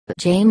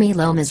Jamie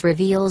Lomas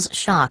reveals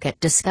shock at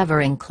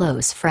discovering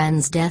close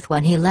friend's death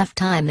when he left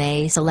Time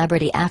a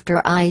Celebrity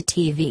after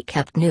ITV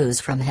kept news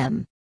from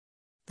him.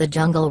 The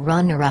Jungle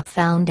runner-up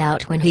found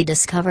out when he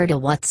discovered a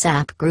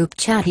WhatsApp group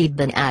chat he'd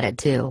been added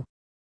to.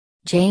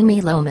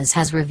 Jamie Lomas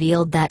has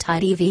revealed that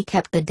ITV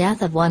kept the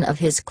death of one of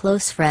his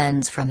close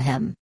friends from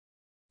him.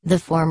 The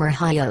former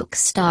Hollyoaks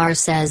star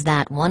says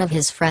that one of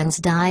his friends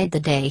died the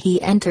day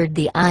he entered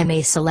the I'm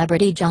a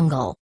Celebrity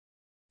jungle.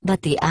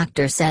 But the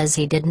actor says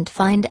he didn't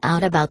find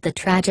out about the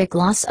tragic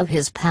loss of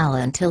his pal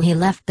until he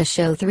left the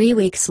show 3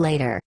 weeks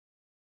later.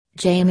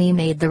 Jamie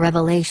made the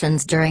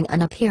revelations during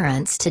an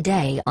appearance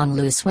today on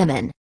Loose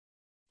Women.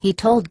 He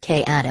told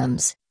Kay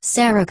Adams,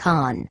 Sarah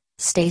Khan,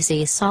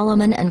 Stacey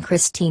Solomon and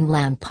Christine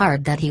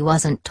Lampard that he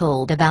wasn't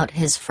told about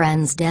his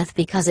friend's death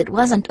because it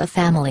wasn't a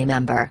family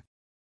member.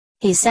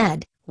 He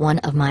said, "One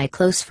of my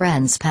close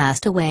friends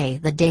passed away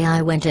the day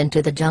I went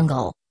into the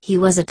jungle. He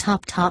was a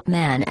top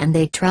man and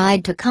they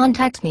tried to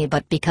contact me,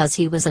 but because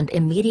he wasn't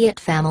immediate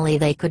family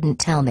they couldn't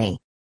tell me.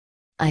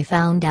 I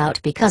found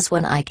out because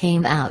when I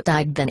came out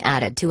I'd been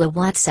added to a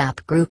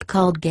WhatsApp group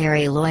called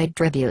Gary Lloyd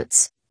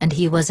Tributes, and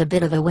he was a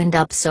bit of a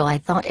wind-up, so I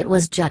thought it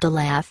was just a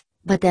laugh,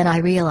 but then I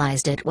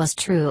realized it was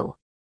true."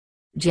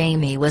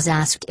 Jamie was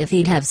asked if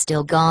he'd have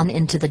still gone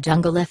into the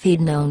jungle if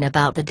he'd known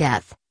about the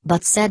death,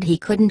 but said he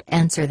couldn't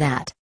answer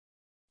that.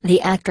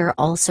 The actor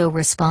also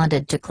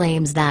responded to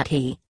claims that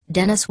he,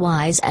 Dennis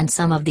Wise and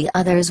some of the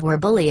others were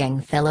bullying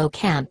fellow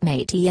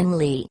campmate Ian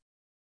Lee.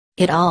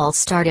 It all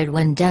started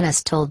when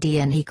Dennis told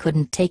Ian he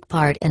couldn't take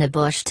part in a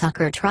Bush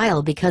Tucker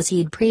trial because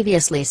he'd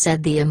previously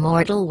said the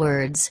immortal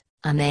words,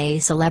 "I'm a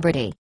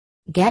celebrity.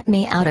 Get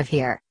me out of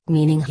here,"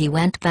 meaning he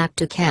went back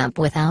to camp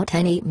without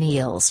any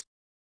meals.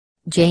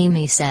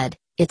 Jamie said,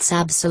 "It's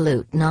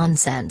absolute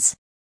nonsense.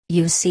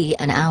 You see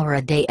an hour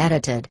a day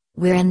edited,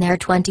 we're in there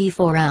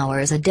 24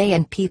 hours a day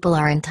and people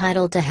are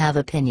entitled to have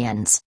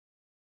opinions.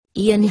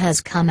 Ian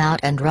has come out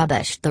and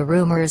rubbished the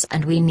rumors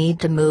and we need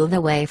to move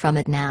away from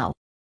it now."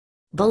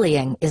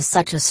 Bullying is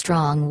such a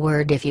strong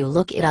word if you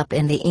look it up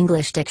in the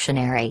English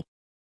dictionary.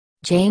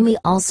 Jamie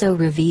also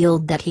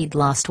revealed that he'd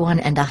lost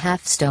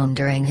 1.5 stone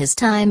during his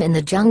time in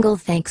the jungle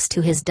thanks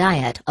to his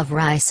diet of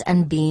rice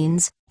and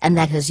beans, and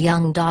that his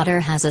young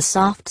daughter has a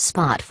soft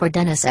spot for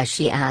Dennis as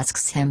she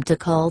asks him to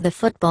call the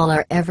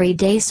footballer every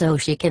day so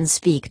she can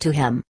speak to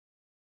him.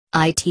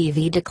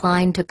 ITV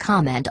declined to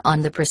comment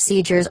on the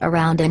procedures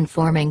around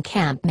informing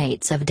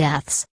campmates of deaths.